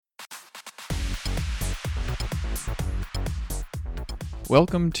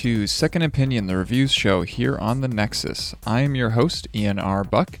Welcome to Second Opinion, the reviews show here on the Nexus. I am your host, Ian R.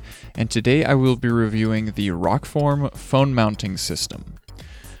 Buck, and today I will be reviewing the Rockform phone mounting system.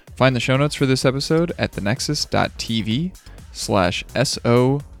 Find the show notes for this episode at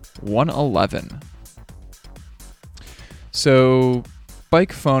thenexus.tv/SO111. So,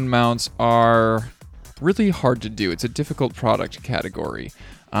 bike phone mounts are really hard to do. It's a difficult product category.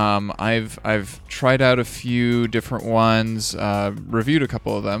 I've tried out a few different ones, reviewed a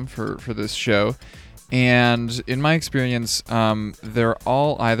couple of them for this show, and in my experience, they're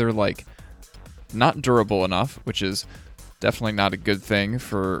all either like not durable enough, which is definitely not a good thing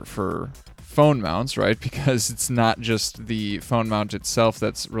for phone mounts, right? Because it's not just the phone mount itself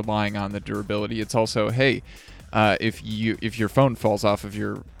that's relying on the durability. It's also, hey, if your phone falls off of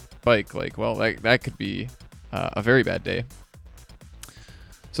your bike, like, well, that could be a very bad day.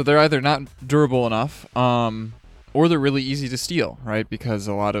 So they're either not durable enough, or they're really easy to steal, right? Because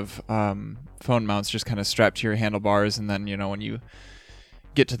a lot of phone mounts just kind of strap to your handlebars, and then, when you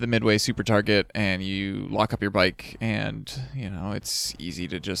get to the Midway Super Target and you lock up your bike, and, it's easy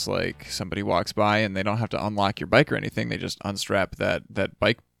to just, like, somebody walks by and they don't have to unlock your bike or anything. They just unstrap that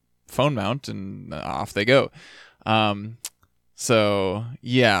bike phone mount and off they go. So,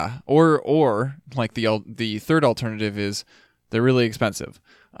 yeah. Or like the third alternative is they're really expensive.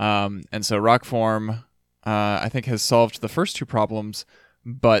 And so Rockform, I think, has solved the first two problems,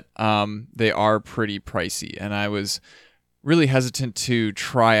 but they are pretty pricey. And I was really hesitant to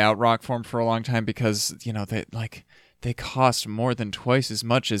try out Rockform for a long time because, they cost more than twice as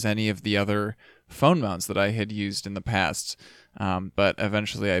much as any of the other phone mounts that I had used in the past. But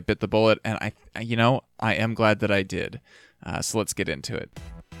eventually I bit the bullet, and I am glad that I did. So let's get into it.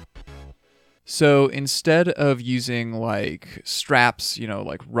 So instead of using like straps,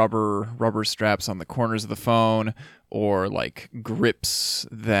 like rubber straps on the corners of the phone, or like grips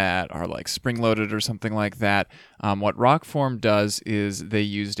that are like spring-loaded or something like that, what Rockform does is they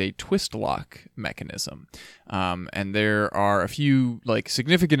used a twist lock mechanism. And there are a few like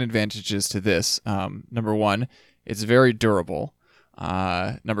significant advantages to this. Number one, it's very durable.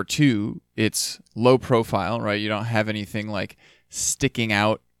 Number two, it's low profile, right? You don't have anything like sticking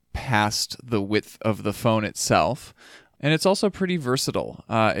out past the width of the phone itself. And it's also pretty versatile.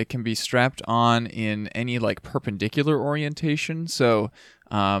 It can be strapped on in any like perpendicular orientation. So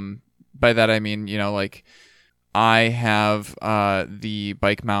by that I mean, I have the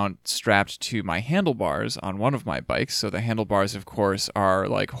bike mount strapped to my handlebars on one of my bikes. So the handlebars, of course, are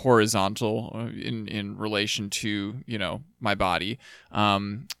like horizontal in relation to, my body.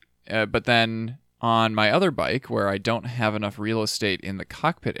 But then on my other bike, where I don't have enough real estate in the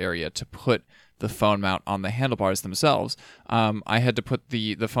cockpit area to put the phone mount on the handlebars themselves, I had to put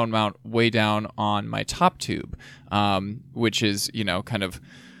the phone mount way down on my top tube, which is, kind of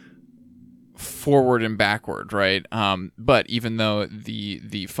forward and backward, right? But even though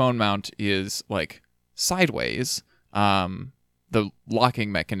the phone mount is like sideways, the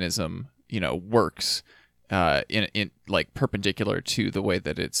locking mechanism, works in like perpendicular to the way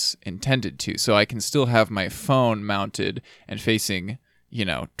that it's intended to. So I can still have my phone mounted and facing,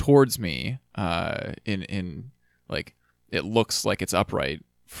 towards me, in like it looks like it's upright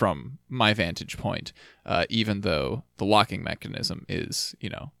from my vantage point, even though the locking mechanism is,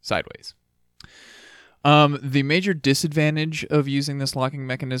 sideways. The major disadvantage of using this locking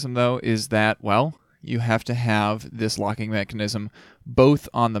mechanism, though, is that, well, you have to have this locking mechanism both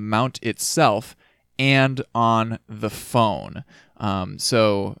on the mount itself and on the phone.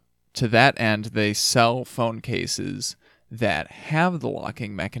 So to that end, they sell phone cases that have the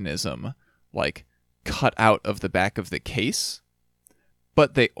locking mechanism like cut out of the back of the case,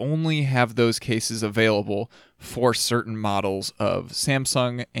 but they only have those cases available for certain models of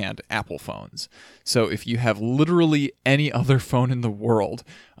Samsung and Apple phones. So if you have literally any other phone in the world,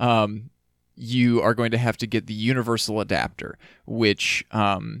 you are going to have to get the universal adapter, which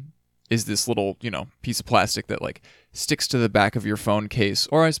is this little, piece of plastic that like sticks to the back of your phone case,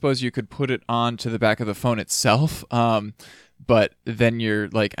 or I suppose you could put it onto the back of the phone itself. But then you're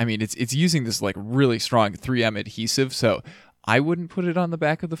like, it's using this like really strong 3M adhesive, so I wouldn't put it on the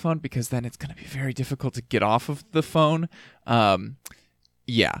back of the phone because then it's going to be very difficult to get off of the phone.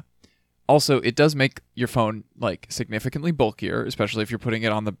 Yeah. Also, it does make your phone like significantly bulkier, especially if you're putting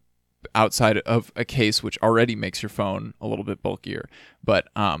it on the outside of a case, which already makes your phone a little bit bulkier. But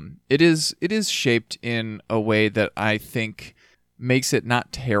it is shaped in a way that I think makes it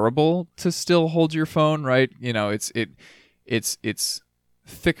not terrible to still hold your phone, right? It's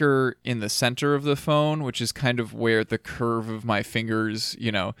thicker in the center of the phone, which is kind of where the curve of my fingers,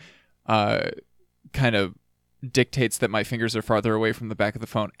 kind of dictates that my fingers are farther away from the back of the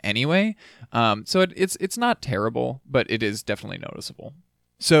phone anyway. So it's not terrible, but it is definitely noticeable.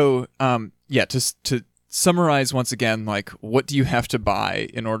 So to summarize once again, like, what do you have to buy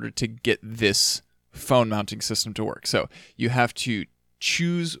in order to get this phone mounting system to work? So you have to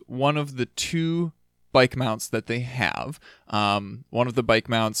choose one of the two bike mounts that they have. One of the bike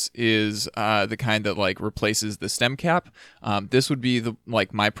mounts is the kind that like replaces the stem cap. This would be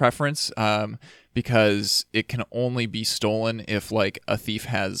my preference, because it can only be stolen if like a thief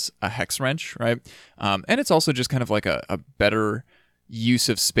has a hex wrench, right? And it's also just kind of like a better use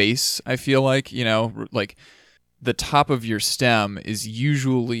of space. I feel like, like the top of your stem is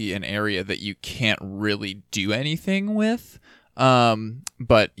usually an area that you can't really do anything with.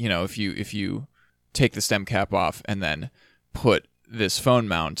 But if you take the stem cap off and then put this phone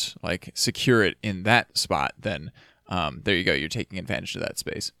mount, like secure it in that spot, then there you go, you're taking advantage of that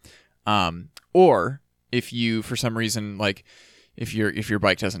space. Or if you, for some reason, like if your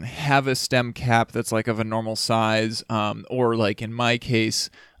bike doesn't have a stem cap that's like of a normal size, or like in my case,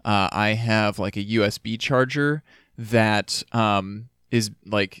 I have like a USB charger that is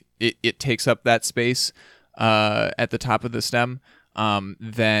like it takes up that space at the top of the stem.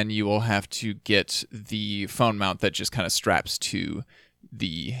 Then you will have to get the phone mount that just kind of straps to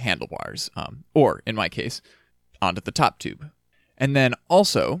the handlebars, or in my case, onto the top tube. And then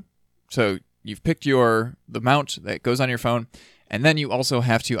also, so you've picked the mount that goes on your phone, and then you also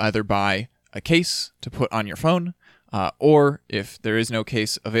have to either buy a case to put on your phone, or if there is no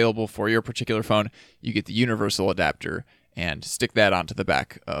case available for your particular phone, you get the universal adapter and stick that onto the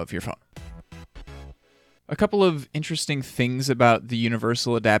back of your phone. A couple of interesting things about the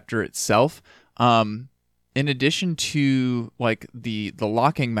universal adapter itself. In addition to like the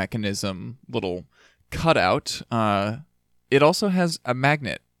locking mechanism little cutout, it also has a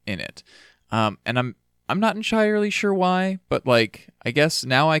magnet in it. And I'm not entirely sure why, but like I guess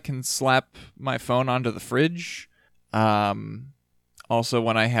now I can slap my phone onto the fridge. Also,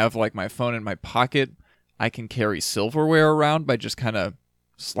 when I have like my phone in my pocket, I can carry silverware around by just kind of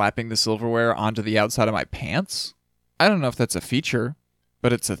slapping the silverware onto the outside of my pants. I don't know if that's a feature,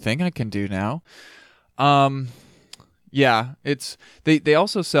 but it's a thing I can do now. Yeah, it's they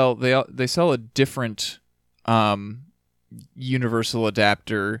also sell they sell a different universal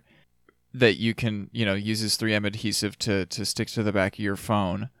adapter that you can, uses 3M adhesive to stick to the back of your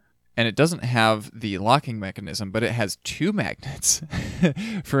phone. And it doesn't have the locking mechanism, but it has two magnets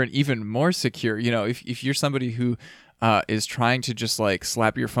for an even more secure, if you're somebody who is trying to just like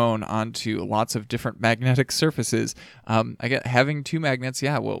slap your phone onto lots of different magnetic surfaces, having two magnets,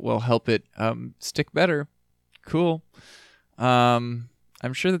 will help it stick better. Cool. I'm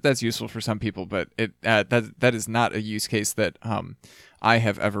sure that's useful for some people, but that is not a use case that I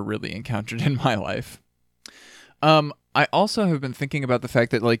have ever really encountered in my life. I also have been thinking about the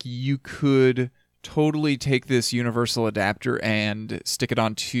fact that like you could totally take this universal adapter and stick it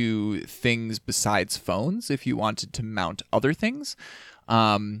onto things besides phones if you wanted to mount other things.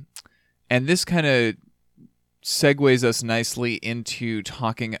 And this kind of segues us nicely into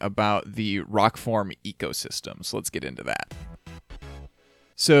talking about the Rockform ecosystem. So let's get into that.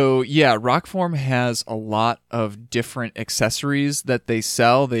 So yeah, Rockform has a lot of different accessories that they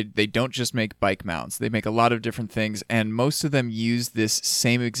sell. They don't just make bike mounts. They make a lot of different things, and most of them use this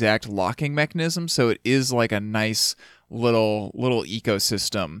same exact locking mechanism. So it is like a nice little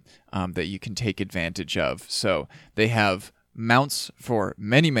ecosystem that you can take advantage of. So they have mounts for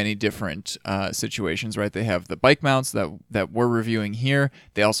many, many different situations, right? They have the bike mounts that we're reviewing here.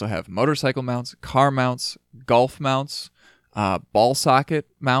 They also have motorcycle mounts, car mounts, golf mounts, ball socket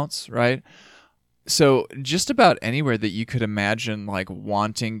mounts, right? So just about anywhere that you could imagine like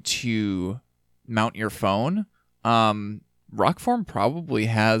wanting to mount your phone, Rockform probably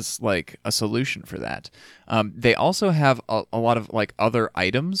has like a solution for that. They also have a lot of like other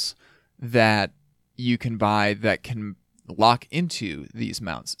items that you can buy that can lock into these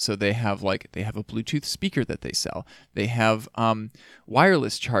mounts. So they have a Bluetooth speaker that they sell. They have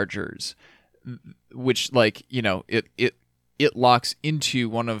wireless chargers, which like, it locks into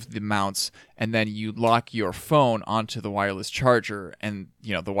one of the mounts, and then you lock your phone onto the wireless charger, and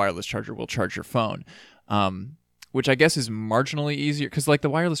the wireless charger will charge your phone, which I guess is marginally easier because like the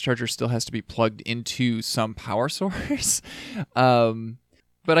wireless charger still has to be plugged into some power source.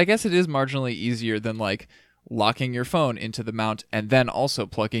 But I guess it is marginally easier than like locking your phone into the mount and then also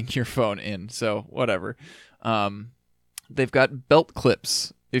plugging your phone in. So whatever. They've got belt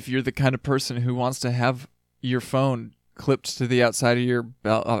clips if you're the kind of person who wants to have your phone clipped to the outside of your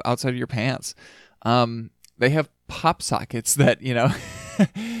belt, outside of your pants. They have pop sockets that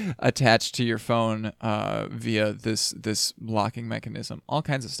attached to your phone via this locking mechanism. All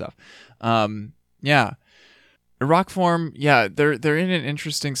kinds of stuff. Yeah. Rockform, yeah, they're in an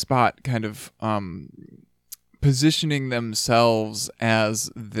interesting spot, kind of positioning themselves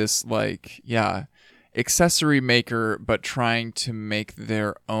as this accessory maker, but trying to make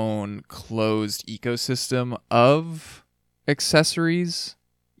their own closed ecosystem of accessories.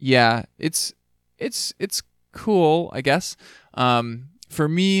 Yeah, it's cool, I guess. For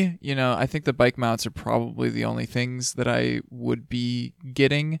me, I think the bike mounts are probably the only things that I would be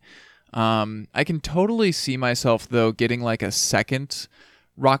getting. I can totally see myself though getting like a second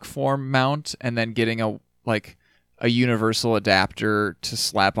Rockform mount and then getting a universal adapter to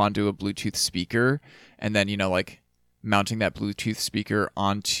slap onto a Bluetooth speaker, and then mounting that Bluetooth speaker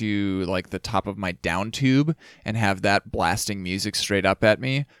onto the top of my down tube and have that blasting music straight up at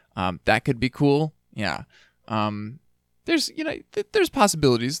me. That could be cool. Yeah. There's there's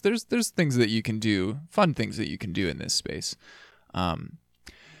possibilities. There's things that you can do, fun things that you can do in this space.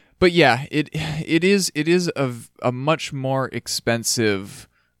 But yeah, it is a much more expensive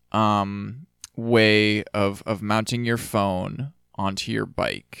way of mounting your phone onto your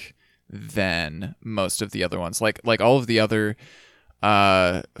bike than most of the other ones. Like all of the other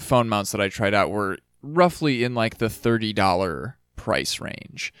phone mounts that I tried out were roughly in the $30 price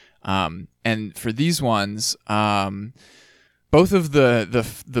range. And for these ones, both of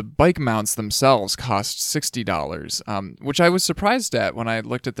the bike mounts themselves cost $60, which I was surprised at when I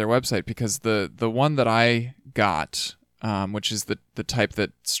looked at their website, because the one that I got, which is the type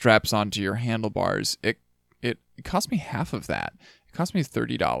that straps onto your handlebars, it cost me half of that. It cost me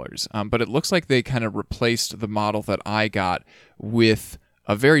 $30, but it looks like they kind of replaced the model that I got with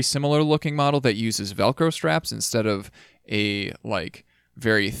a very similar looking model that uses Velcro straps instead of a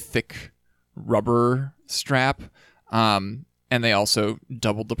very thick rubber strap. And they also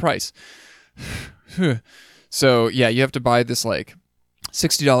doubled the price. So yeah, you have to buy this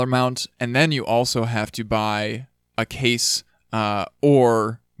 $60 mount, and then you also have to buy a case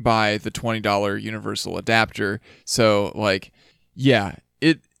or buy the $20 universal adapter. So yeah,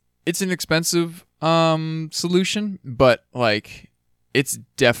 it's an expensive solution, but it's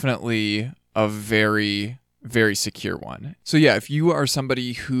definitely a very, very secure one. So yeah, if you are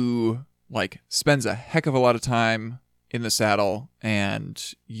somebody who spends a heck of a lot of time in the saddle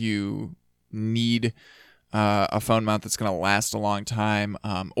and you need a phone mount that's going to last a long time,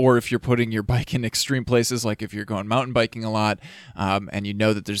 or if you're putting your bike in extreme places, like if you're going mountain biking a lot, and you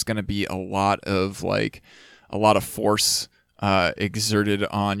know that there's going to be a lot of force exerted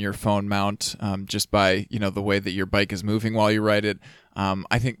on your phone mount, just by the way that your bike is moving while you ride it,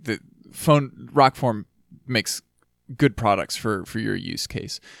 I think that Rockform makes good products for your use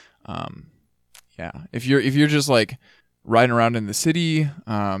case. Yeah, if you're just riding around in the city,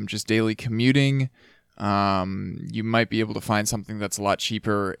 just daily commuting, you might be able to find something that's a lot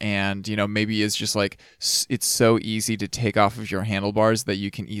cheaper, and maybe is just it's so easy to take off of your handlebars that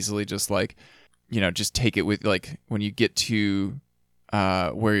you can easily just just take it with when you get to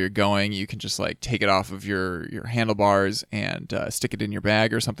where you're going, you can just take it off of your handlebars and stick it in your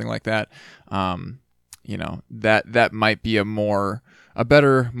bag or something like that. That might be a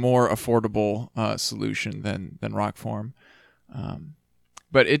better, more affordable solution than Rockform.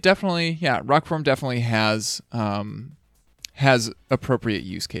 But it definitely, Rockform definitely has appropriate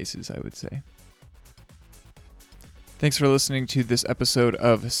use cases, I would say. Thanks for listening to this episode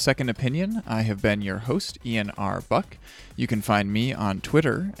of Second Opinion. I have been your host, Ian R. Buck. You can find me on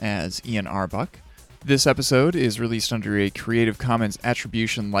Twitter as Ian R. Buck. This episode is released under a Creative Commons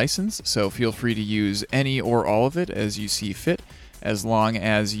Attribution license, so feel free to use any or all of it as you see fit, as long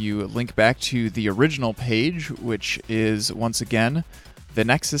as you link back to the original page, which is, once again,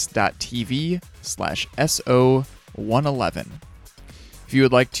 thenexus.tv/SO111. If you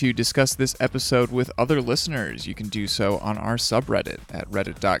would like to discuss this episode with other listeners, you can do so on our subreddit at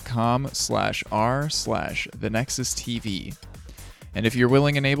reddit.com/r/thenexustv. And if you're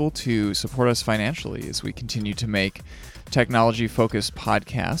willing and able to support us financially as we continue to make technology-focused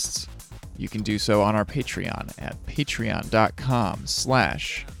podcasts, you can do so on our Patreon at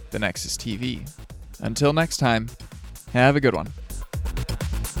patreon.com/thenexustv. Until next time, have a good one.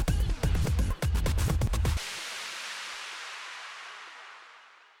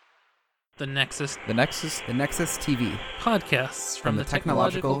 The Nexus TV. podcasts from the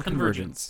Technological Convergence.